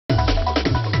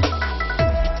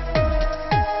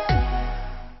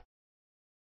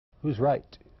Who's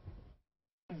right?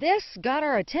 This got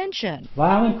our attention.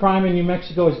 Violent crime in New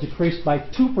Mexico has decreased by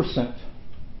 2%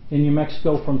 in New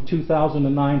Mexico from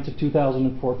 2009 to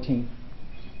 2014.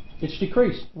 It's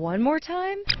decreased. One more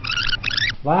time.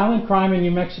 Violent crime in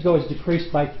New Mexico has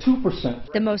decreased by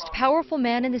 2%. The most powerful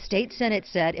man in the state Senate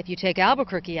said if you take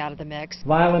Albuquerque out of the mix,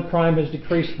 Violent crime has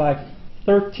decreased by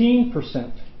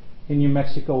 13% in New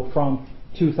Mexico from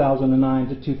 2009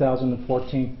 to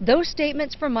 2014. Those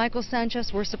statements from Michael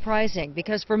Sanchez were surprising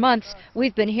because for months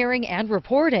we've been hearing and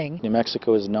reporting New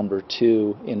Mexico is number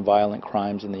 2 in violent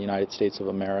crimes in the United States of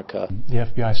America.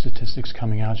 The FBI statistics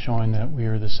coming out showing that we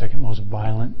are the second most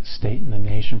violent state in the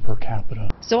nation per capita.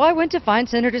 So I went to find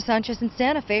Senator Sanchez in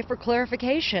Santa Fe for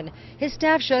clarification. His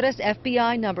staff showed us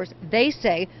FBI numbers they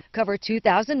say cover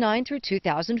 2009 through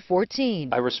 2014.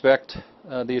 I respect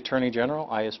the Attorney General.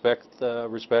 I respect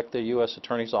the U.S.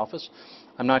 Attorney's Office.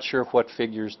 I'm not sure what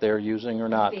figures they're using or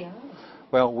not. FBI.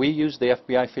 Well, we use the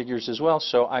FBI figures as well,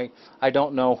 so I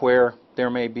don't know where there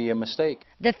may be a mistake.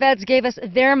 The feds gave us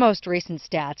their most recent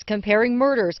stats, comparing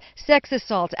murders, sex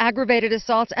assaults, aggravated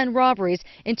assaults, and robberies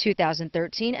in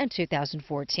 2013 and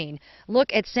 2014.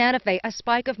 Look at Santa Fe, a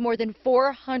spike of more than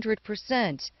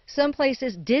 400%. Some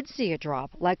places did see a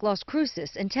drop, like Las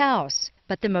Cruces and Taos.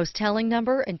 But the most telling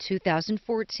number in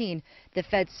 2014, the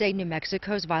feds say New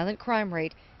Mexico's violent crime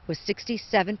rate was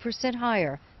 67%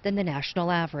 higher than the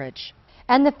national average.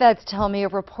 And the feds tell me a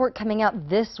report coming out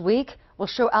this week will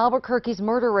show Albuquerque's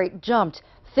murder rate jumped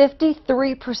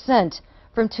 53%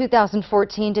 from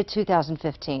 2014 to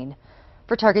 2015.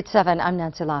 For Target 7, I'm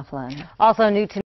Nancy Laughlin. Also new to